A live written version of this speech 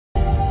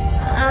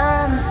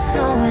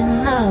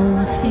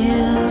love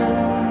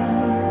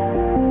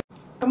you.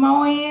 Come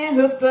on in,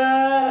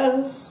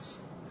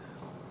 sisters.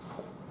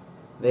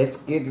 Let's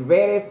get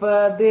ready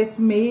for this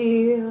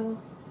meal.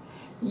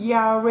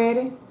 Y'all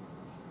ready?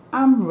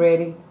 I'm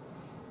ready.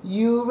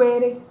 You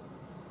ready?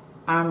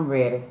 I'm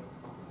ready.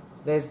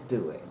 Let's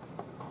do it.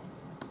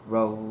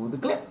 Roll the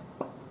clip.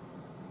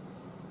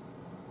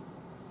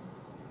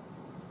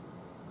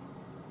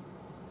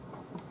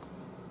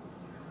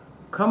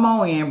 Come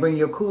on in, bring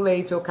your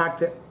Kool-Aid, your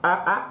cocktail.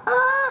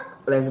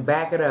 Let's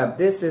back it up.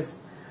 This is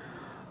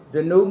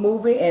the new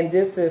movie, and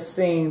this is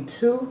scene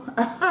 2.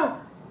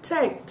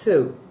 Take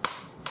 2.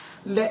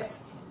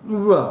 Let's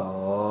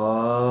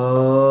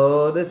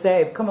roll the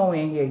tape. Come on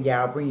in here,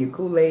 y'all. Bring your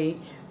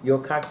Kool-Aid, your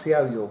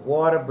cocktail, your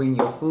water. Bring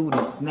your food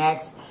and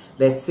snacks.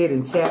 Let's sit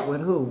and chat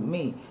with who?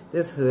 Me.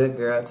 This hood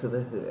girl to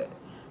the hood.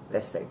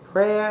 Let's say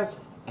prayers,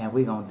 and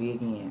we're going to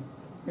dig in.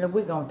 And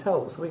we're going to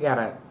toast. We got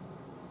a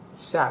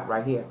shot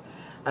right here.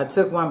 I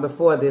took one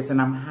before this,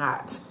 and I'm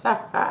hot.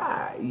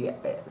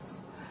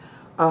 Yes.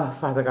 Oh,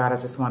 Father God, I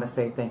just want to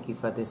say thank you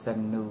for this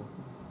new,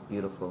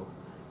 beautiful,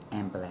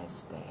 and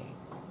blessed day.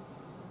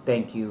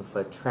 Thank you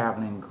for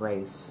traveling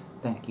grace.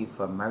 Thank you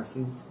for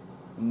mercies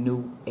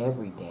new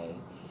every day.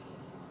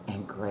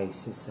 And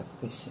grace is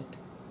sufficient.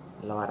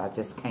 Lord, I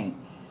just can't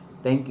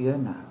thank you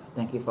enough.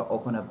 Thank you for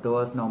opening up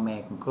doors no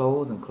man can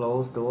close, and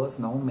closed doors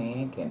no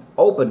man can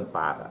open,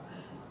 Father.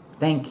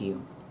 Thank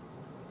you.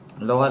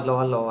 Lord,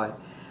 Lord, Lord,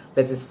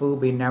 let this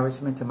food be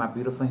nourishment to my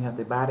beautiful and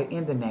healthy body.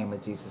 In the name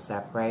of Jesus, I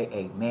pray.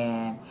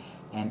 Amen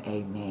and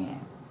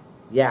amen.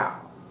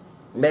 Y'all,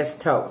 let's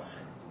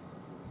toast.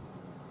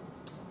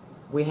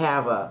 We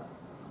have a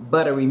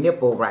buttery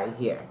nipple right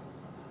here.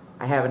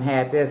 I haven't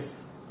had this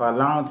for a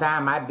long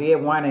time. I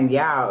did one, and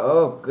y'all,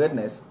 oh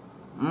goodness.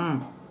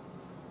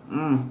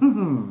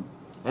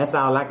 That's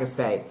all I can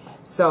say.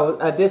 So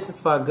this is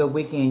for a good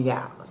weekend,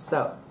 y'all.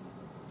 So,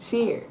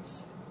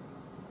 cheers.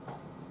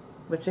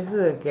 With your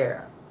hood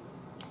girl.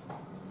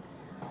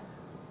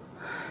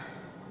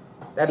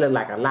 That look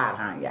like a lot,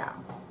 huh, y'all?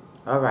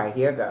 All right,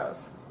 here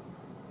goes.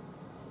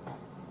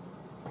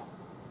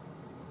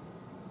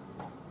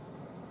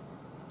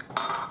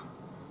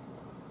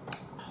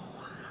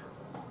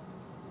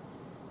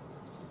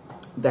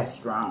 That's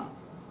strong.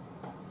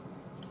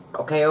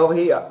 Okay, over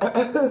here.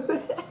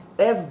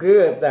 That's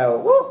good, though.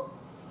 Woo.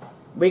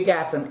 We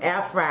got some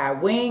air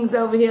fried wings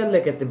over here.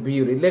 Look at the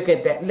beauty. Look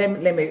at that. Let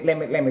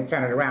me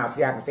turn it around so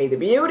y'all can see the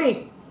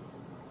beauty.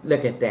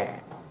 Look at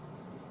that.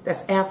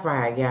 That's air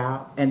fried,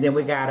 y'all. And then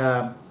we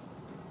got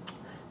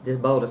this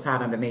bowl is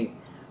hot underneath.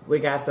 We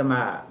got some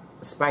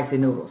spicy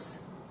noodles.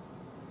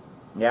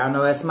 Y'all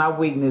know that's my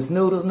weakness.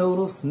 Noodles,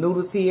 noodles,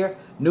 noodles here,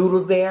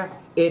 noodles there.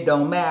 It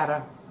don't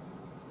matter.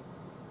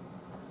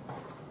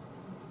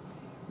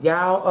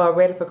 Y'all are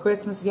ready for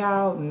Christmas,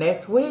 y'all?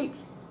 Next week.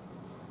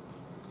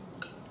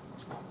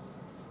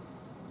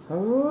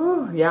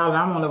 Ooh, y'all,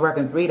 I'm only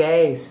working 3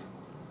 days.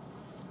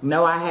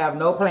 No, I have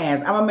no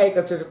plans. I'm going to make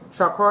a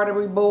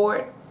charcuterie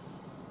board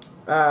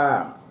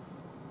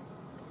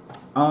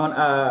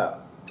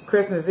on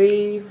Christmas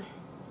Eve.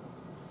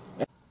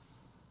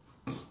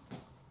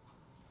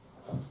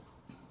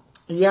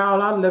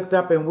 Y'all, I looked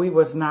up and we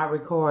was not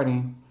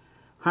recording.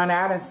 Honey,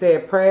 I done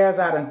said prayers.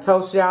 I done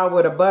toast y'all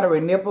with a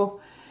buttery nipple.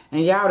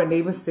 And y'all didn't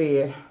even see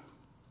it.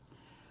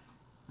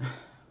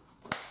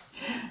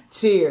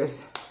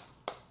 Cheers.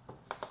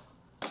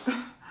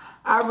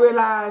 I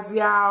realized,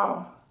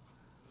 y'all,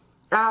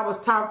 I was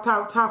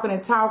talking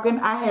and talking.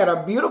 I had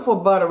a beautiful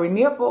buttery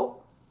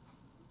nipple.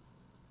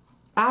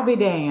 I'll be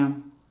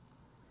damned.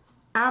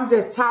 I'm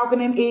just talking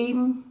and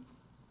eating.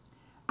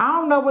 I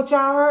don't know what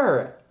y'all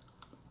heard.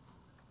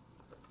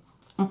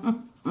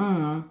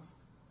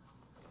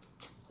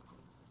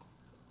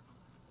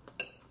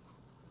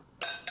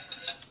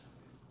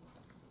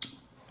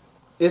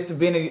 It's the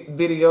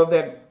video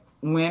that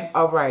went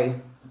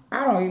alright.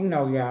 I don't even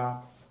know,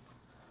 y'all.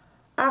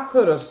 I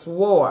could have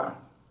swore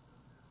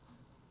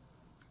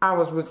I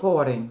was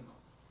recording.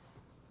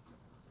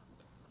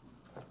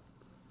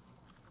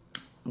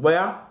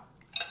 Well,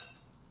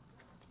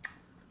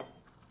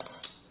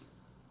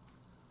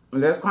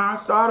 let's kind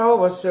of start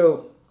over,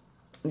 shoot.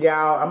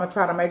 Y'all, I'm going to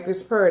try to make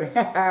this pretty.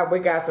 We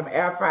got some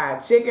air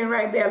fried chicken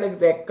right there. Look at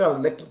that color.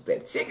 Look at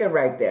that chicken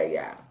right there,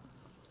 y'all.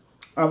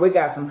 And we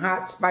got some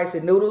hot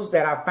spicy noodles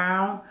that I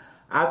found.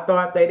 I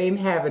thought they didn't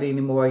have it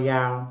anymore,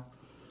 y'all.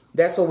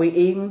 That's what we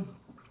eating.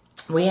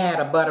 We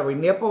had a buttery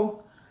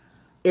nipple.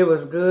 It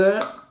was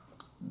good.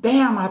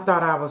 Damn, I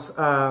thought I was...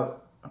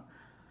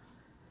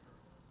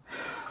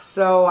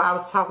 So I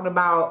was talking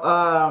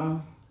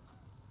about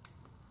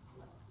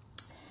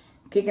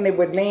kicking it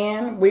with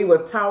Lynn. We were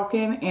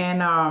talking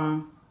and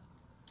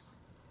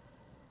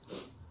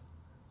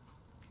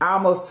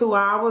almost 2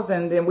 hours,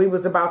 and then we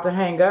was about to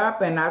hang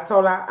up, and I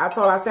told her, I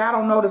said, I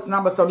don't know this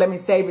number, so let me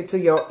save it to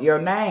your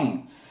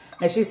name.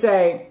 And she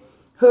said,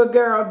 Hood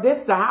girl, this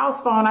the house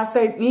phone. I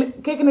said,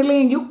 Kicking it,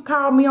 Lynn, you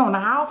called me on the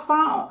house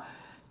phone?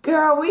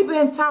 Girl, we've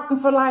been talking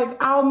for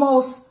like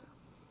almost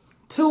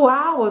 2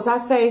 hours. I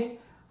say,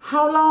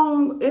 how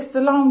long is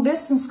the long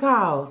distance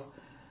calls?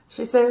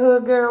 She said,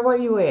 Hood Girl, where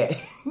you at?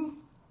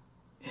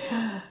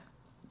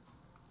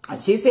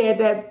 She said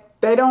that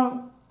they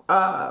don't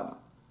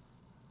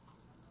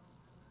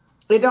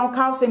it don't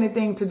cost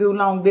anything to do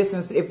long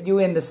distance if you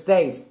in the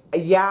States.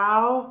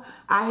 Y'all,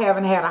 I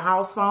haven't had a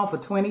house phone for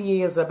 20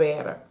 years or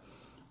better.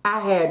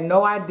 I had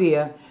no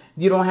idea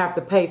you don't have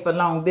to pay for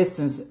long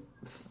distance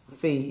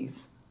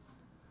fees.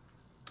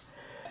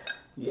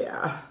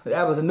 Yeah,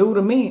 that was new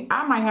to me.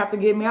 I might have to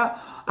get me a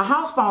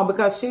house phone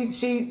because she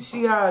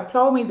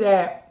told me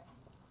that,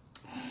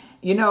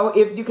 you know,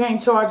 if you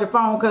can't charge your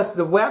phone because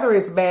the weather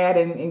is bad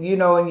and you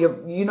know, and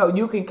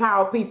you can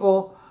call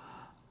people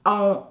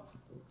on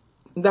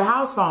the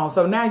house phone.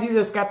 So now you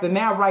just got to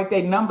now write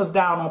their numbers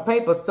down on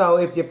paper. So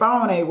if your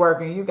phone ain't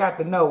working, you got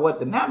to know what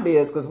the number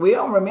is because we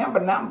don't remember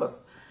numbers.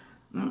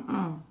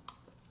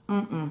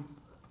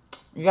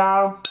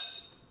 Y'all,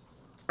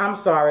 I'm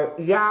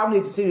sorry. Y'all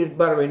need to see this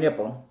buttery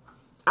nipple.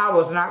 I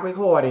was not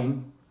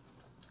recording.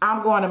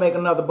 I'm going to make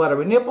another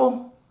buttery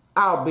nipple.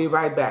 I'll be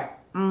right back.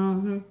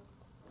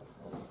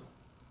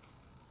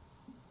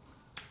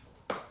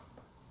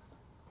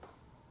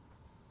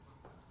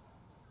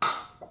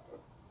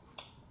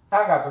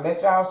 I got to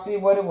let y'all see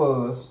what it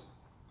was.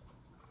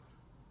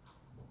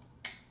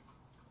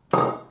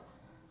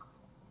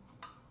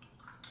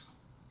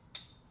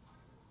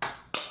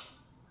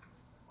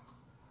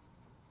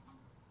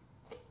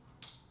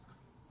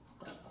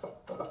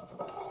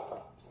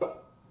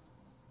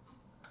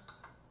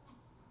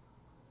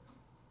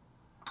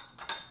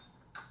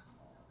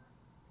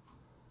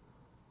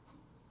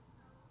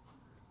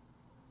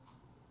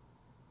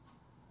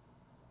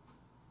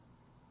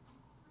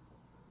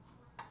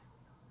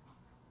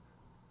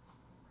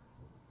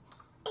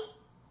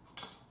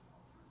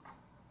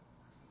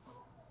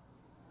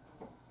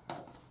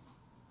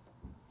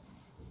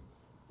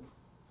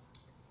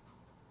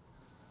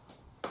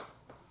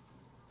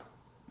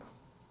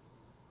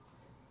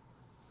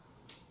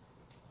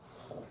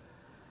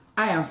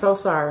 I am so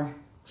sorry.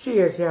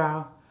 Cheers,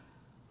 y'all.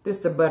 This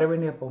is the buttery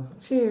nipple.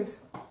 Cheers.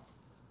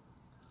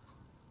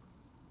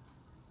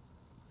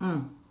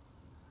 Oh,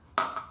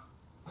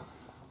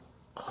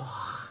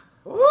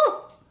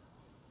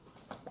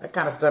 that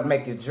kind of stuff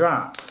make you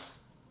drunk.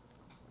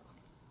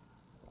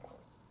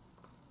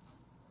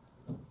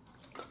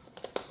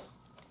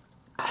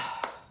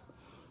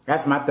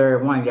 That's my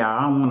third one, y'all.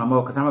 I don't want no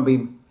more because I'm going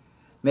to be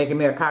making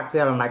me a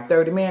cocktail in like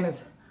 30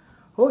 minutes.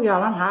 Oh,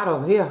 y'all, I'm hot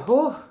over here.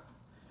 Oh.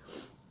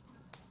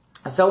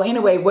 So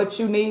anyway, what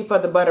you need for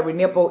the buttery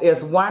nipple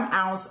is 1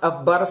 ounce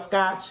of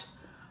butterscotch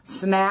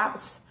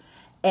snaps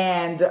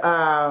and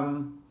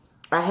a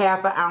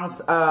 ½ ounce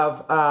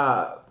of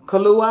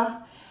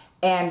Kahlua.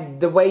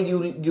 And the way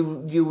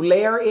you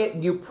layer it,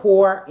 you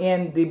pour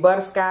in the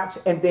butterscotch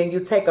and then you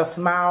take a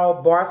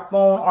small bar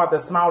spoon or the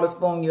smallest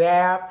spoon you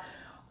have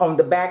on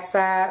the back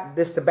side,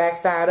 this the back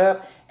side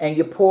up, and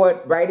you pour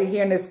it right in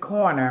here in this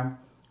corner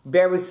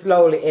very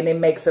slowly, and it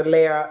makes a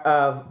layer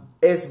of.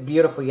 It's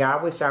beautiful, y'all.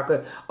 I wish y'all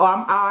could. Oh,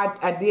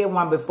 I did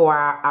one before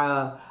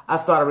I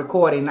started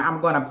recording.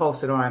 I'm gonna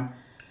post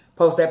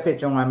that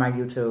picture on my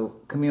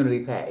YouTube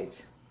community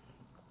page.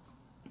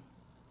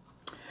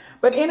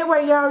 But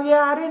anyway, y'all,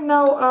 yeah, I didn't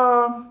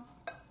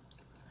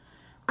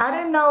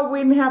know we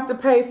didn't have to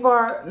pay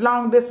for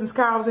long distance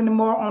calls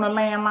anymore on a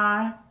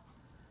landline.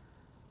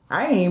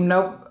 I didn't even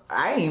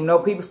know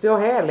people still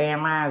had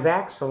landlines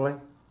actually.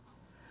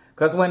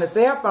 Cause when the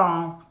cell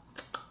phone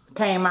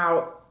came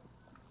out,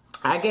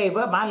 I gave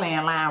up my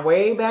landline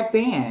way back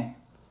then.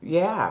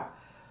 Yeah.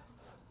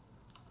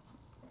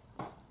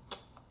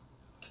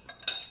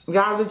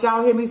 Y'all, did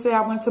y'all hear me say I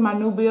went to my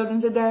new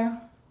building today?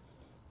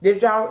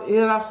 Did y'all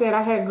hear I said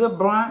I had good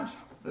brunch?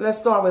 Let's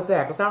start with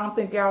that, because I don't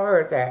think y'all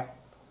heard that.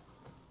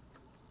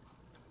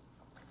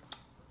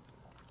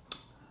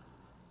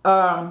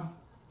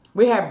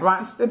 We had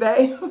brunch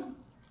today.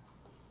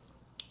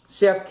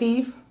 Chef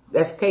Keith,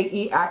 that's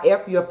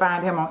Keif. You'll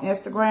find him on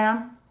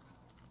Instagram.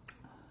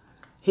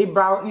 He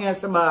brought in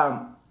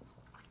some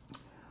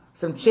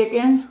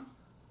chicken,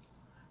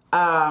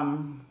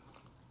 some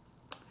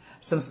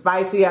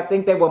spicy, I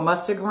think they were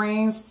mustard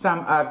greens,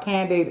 some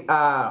candied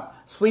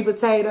sweet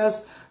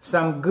potatoes,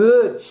 some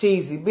good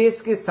cheesy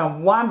biscuits,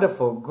 some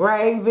wonderful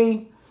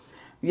gravy.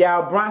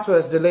 Y'all, brunch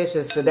was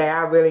delicious today.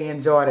 I really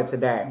enjoyed it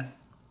today.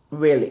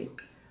 Really.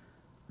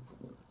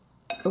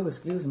 Oh,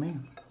 excuse me.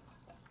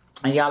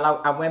 And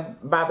y'all, I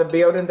went by the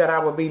building that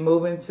I will be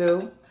moving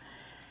to.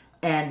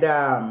 And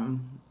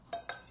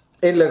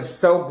it looks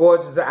so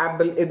gorgeous.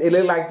 It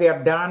looked like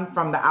they're done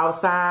from the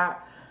outside.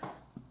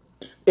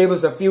 It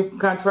was a few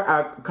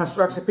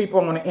construction people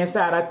on the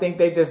inside. I think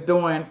they just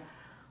doing,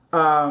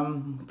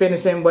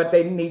 finishing what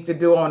they need to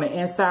do on the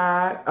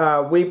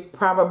inside. We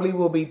probably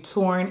will be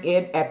touring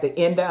it at the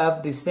end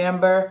of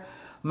December.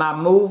 My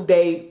move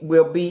date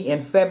will be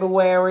in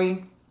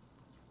February.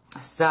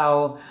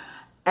 So,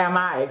 am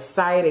I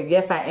excited?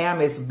 Yes, I am.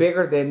 It's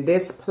bigger than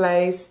this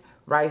place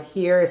right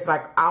here. It's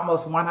like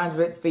almost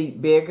 100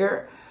 feet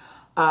bigger.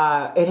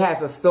 It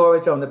has a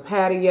storage on the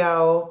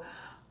patio.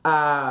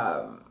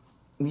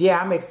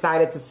 yeah, I'm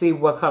excited to see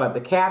what color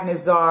the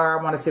cabinets are.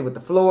 I want to see what the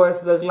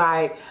floors look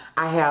like.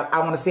 I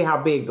want to see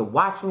how big the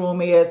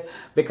washroom is,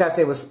 because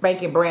it was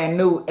spanking brand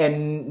new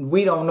and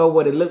we don't know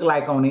what it looked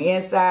like on the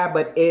inside,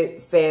 but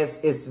it says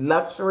it's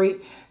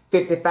luxury,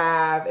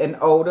 55 and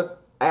older,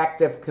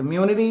 active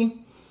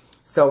community.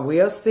 So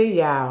we'll see,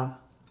 y'all.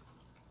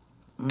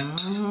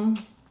 I'm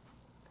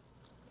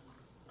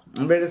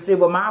ready to see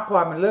what my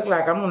apartment look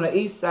like. I'm on the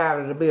east side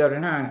of the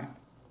building, honey.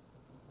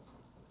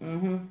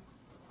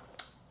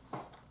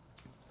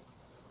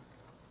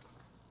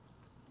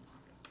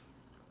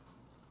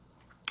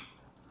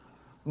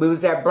 We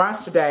was at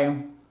brunch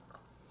today,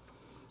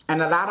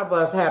 and a lot of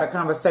us had a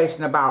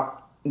conversation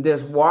about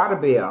this water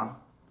bill.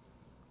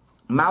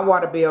 My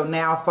water bill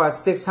now for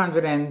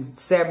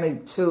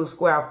 672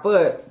 square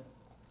foot,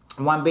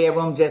 one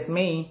bedroom, just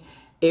me,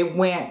 it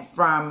went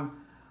from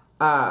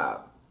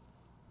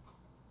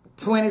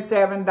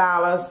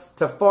 $27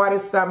 to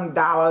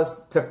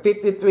 $47 to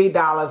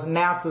 $53,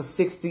 now to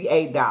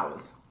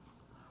 $68.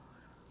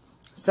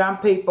 Some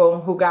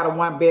people who got a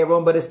one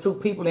bedroom, but it's two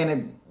people in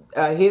it,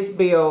 his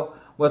bill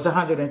was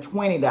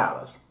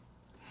 $120.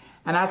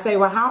 And I say,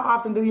 well, how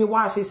often do you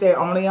wash? He said,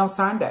 only on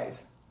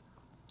Sundays.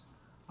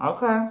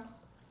 Okay.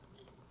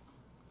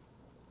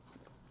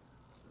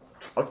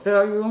 I'll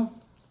tell you.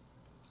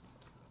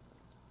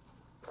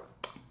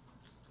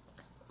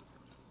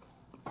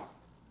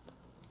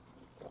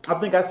 I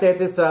think I said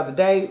this the other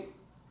day.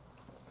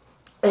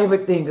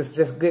 Everything is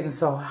just getting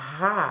so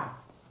high.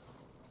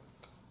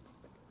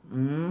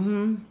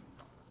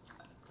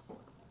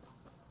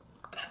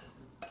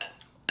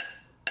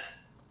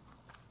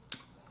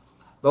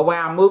 But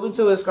where I'm moving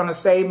to, it's going to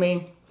save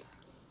me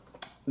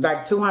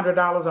like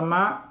 $200 a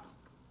month.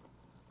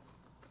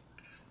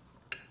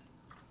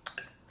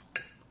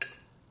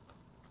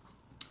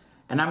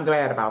 And I'm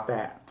glad about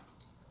that.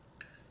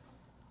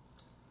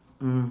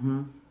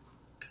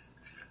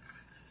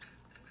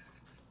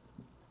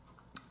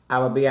 I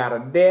will be out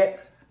of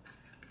debt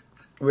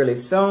really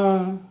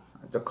soon.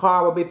 The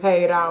car will be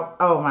paid out.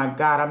 Oh my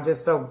God, I'm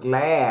just so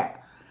glad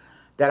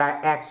that I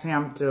asked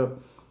him to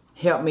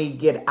help me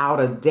get out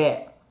of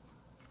debt.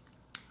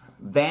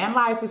 Van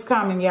life is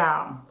coming,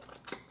 y'all.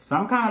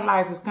 Some kind of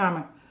life is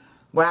coming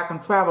where I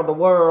can travel the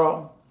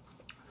world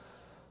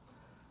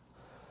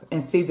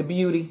and see the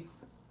beauty.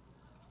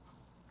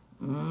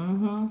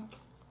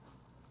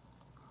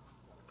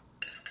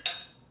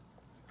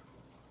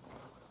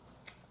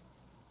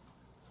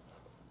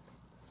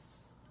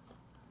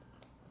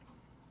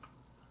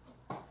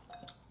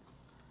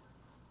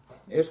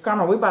 It's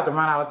coming. We about to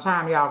run out of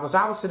time, y'all, because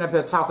I was sitting up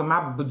here talking my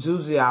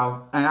bajoozy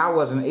out, and I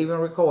wasn't even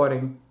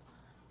recording.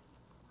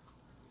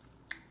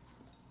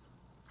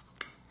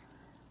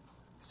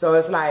 So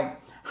it's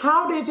like,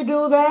 how did you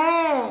do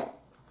that?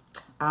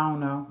 I don't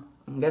know.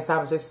 I guess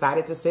I was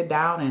excited to sit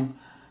down and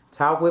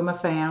talk with my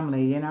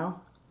family, you know.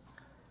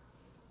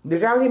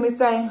 Did y'all hear me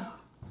say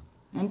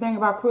anything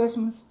about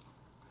Christmas?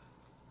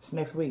 It's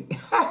next week.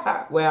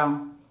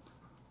 Well,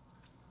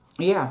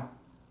 yeah.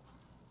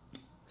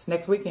 It's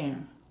next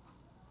weekend.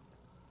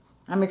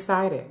 I'm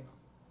excited.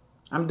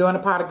 I'm doing a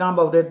pot of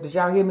gumbo. Did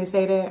y'all hear me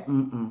say that?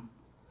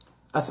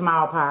 A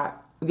small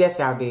pot. Yes,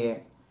 y'all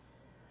did.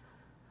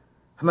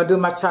 I'm going to do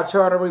my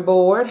charcuterie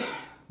board.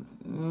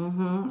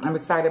 I'm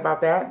excited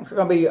about that. It's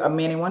going to be a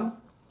mini one,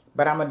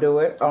 but I'm going to do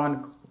it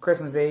on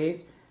Christmas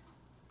Eve.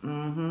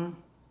 Boy,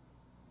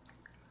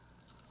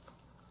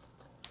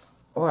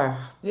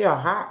 you're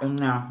hot in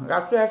now.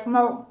 Y'all see that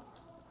smoke?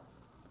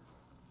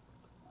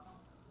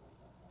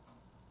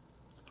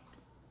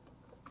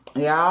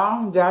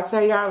 Y'all, did I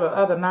tell y'all the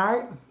other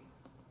night?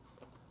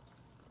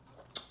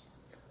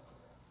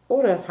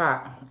 Oh, that's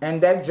hot. And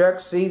that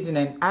jerk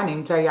seasoning, I didn't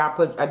even tell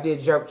y'all I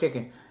did jerk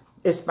chicken.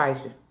 It's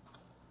spicy.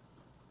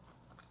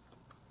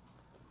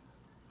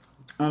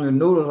 And the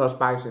noodles are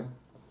spicy.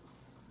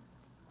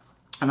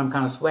 And I'm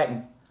kind of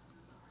sweating.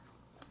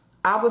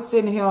 I was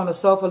sitting here on the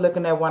sofa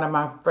looking at one of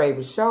my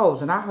favorite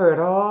shows, and I heard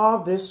all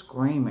this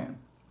screaming.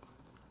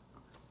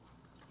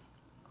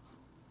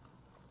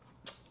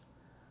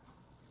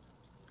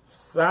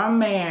 Some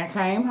man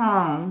came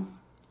home,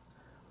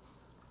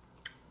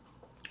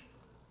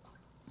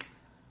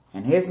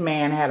 and his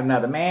man had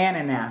another man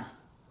in there.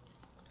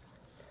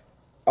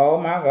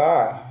 Oh my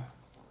God.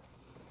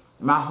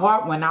 My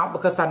heart went out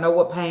because I know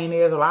what pain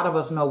is. A lot of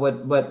us know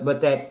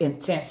what that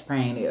intense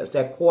pain is.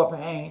 That core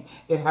pain,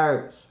 it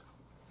hurts.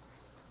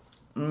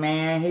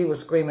 Man, he was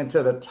screaming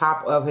to the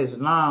top of his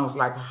lungs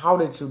like, how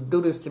did you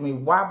do this to me?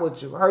 Why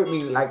would you hurt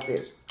me like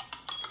this?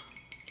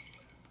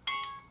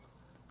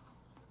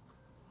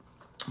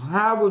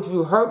 How would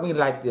you hurt me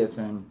like this?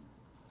 And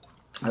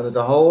there was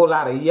a whole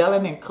lot of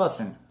yelling and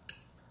cussing.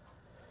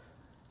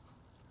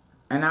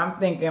 And I'm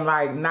thinking,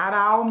 like, not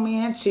all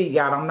men cheat,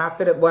 y'all. I'm not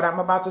fit what I'm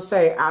about to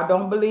say. I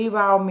don't believe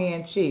all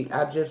men cheat.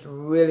 I just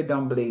really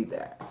don't believe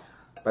that.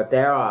 But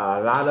there are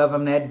a lot of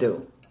them that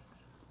do.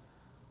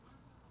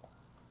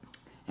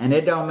 And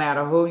it don't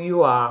matter who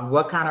you are,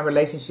 what kind of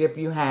relationship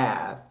you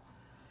have.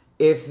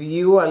 If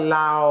you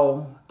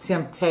allow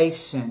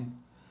temptation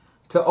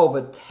to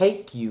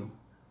overtake you.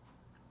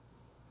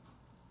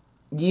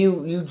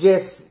 You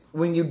just,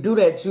 when you do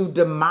that, you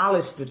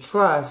demolish the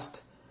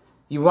trust.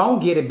 You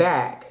won't get it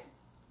back.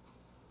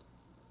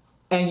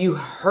 And you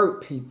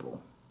hurt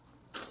people.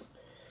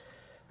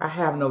 I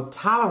have no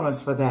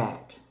tolerance for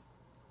that.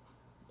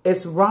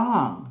 It's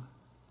wrong.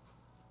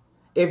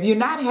 If you're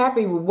not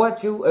happy with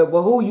what you,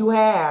 with who you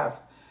have,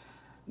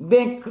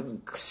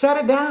 then shut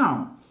it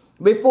down.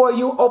 Before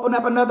you open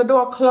up another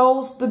door,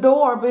 close the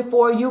door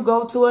before you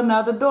go to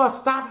another door.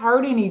 Stop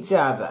hurting each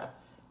other.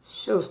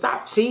 Shoot,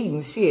 stop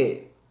cheating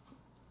shit.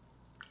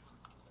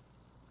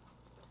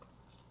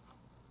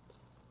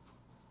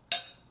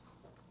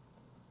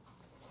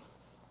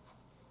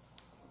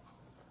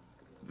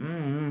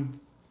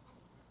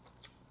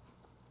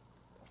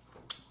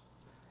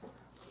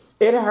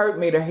 It hurt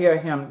me to hear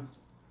him.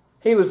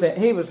 He was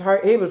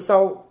hurt. He was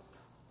so,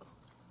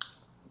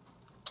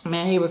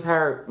 man, he was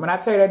hurt. When I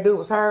tell you that dude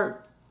was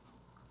hurt.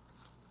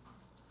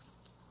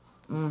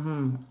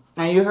 And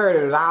you heard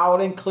it loud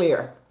and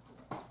clear.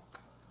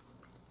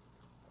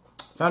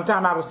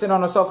 Sometimes I was sitting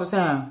on the sofa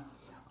saying,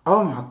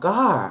 oh my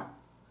God.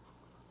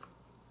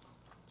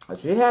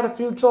 She had a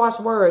few choice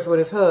words with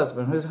his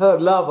husband, his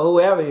lover,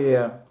 whoever he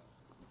is.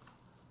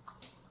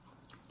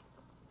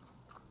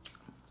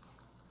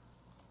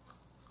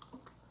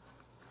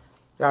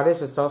 Y'all,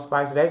 this is so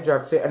spicy. That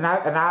jerk, and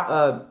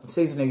I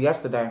seasoned it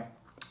yesterday.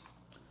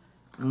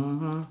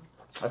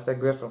 That's that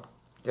gristle.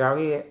 Y'all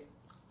hear it?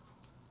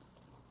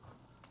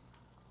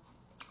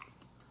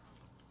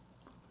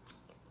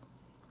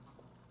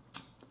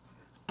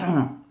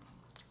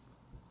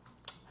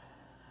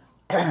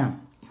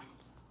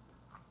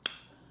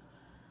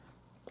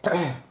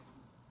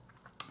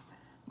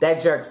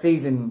 That jerk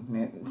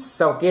season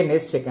soak in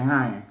this chicken,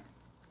 honey.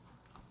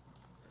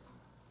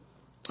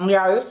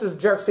 Y'all, this is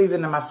jerk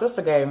season that my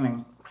sister gave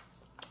me.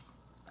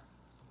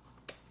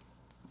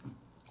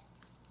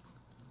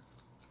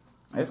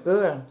 It's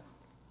good.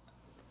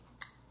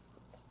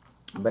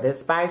 But it's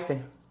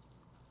spicy.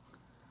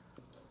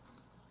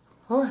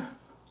 Y'all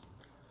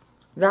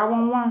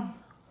want one?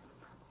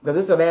 Because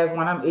this is the last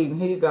one I'm eating.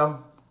 Here you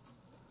go.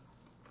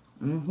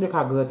 Look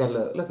how good that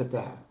looks. Look at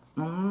that.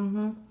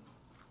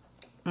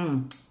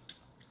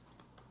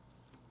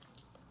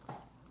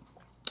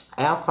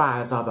 Air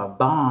fryers are the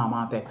bomb,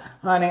 aren't they?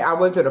 Honey, I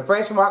went to the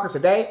fresh market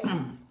today.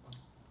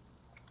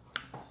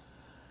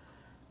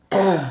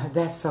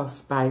 That's so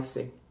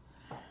spicy.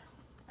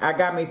 I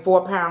got me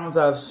 4 pounds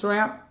of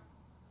shrimp.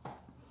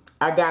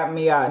 I got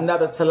me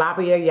another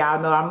tilapia.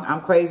 Y'all know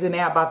I'm crazy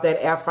now about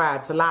that air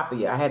fried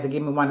tilapia. I had to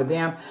give me one of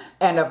them.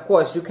 And of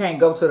course, you can't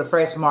go to the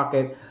fresh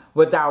market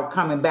without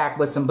coming back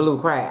with some blue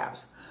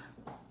crabs.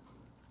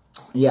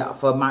 Yeah,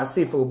 for my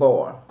seafood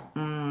boil.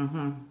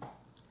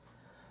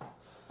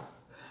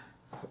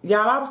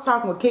 Y'all, I was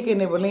talking with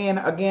Kicking It with Lynn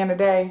again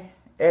today.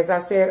 As I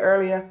said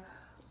earlier,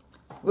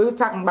 we were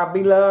talking about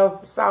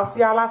beloved sauce.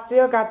 Y'all, I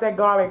still got that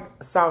garlic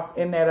sauce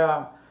in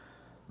that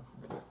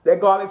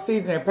garlic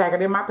seasoning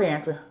packet in my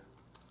pantry.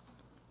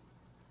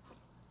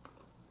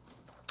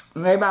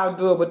 Maybe I'll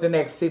do it with the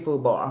next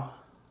seafood bar.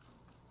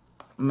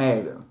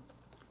 Maybe.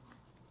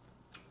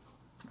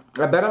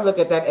 I better look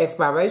at that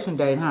expiration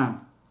date, huh?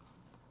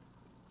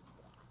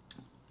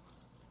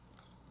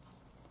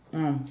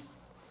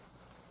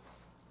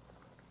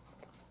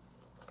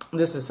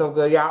 This is so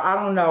good, y'all. I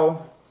don't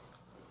know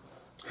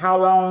how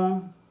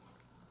long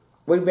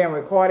we've been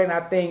recording. I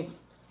think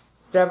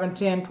 7,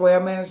 10,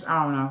 12 minutes.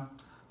 I don't know.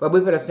 But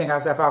we better sing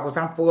ourselves out because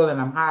I'm full and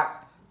I'm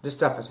hot. This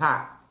stuff is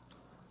hot.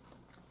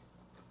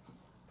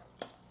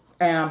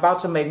 And I'm about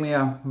to make me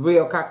a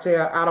real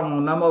cocktail. I don't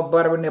want no more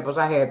buttery nipples.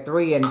 I had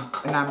 3 and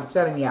I'm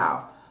telling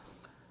y'all.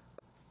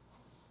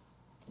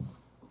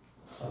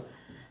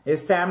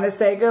 It's time to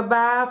say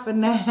goodbye for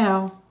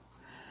now.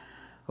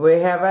 We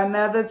have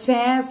another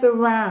chance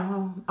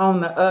around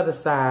on the other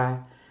side.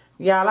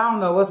 Y'all, I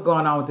don't know what's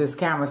going on with this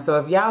camera. So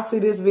if y'all see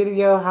this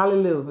video,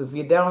 hallelujah. If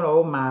you don't,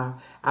 oh my.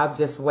 I've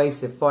just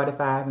wasted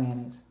 45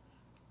 minutes.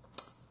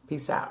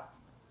 Peace out.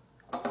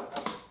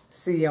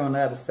 See you on the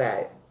other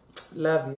side. Love you.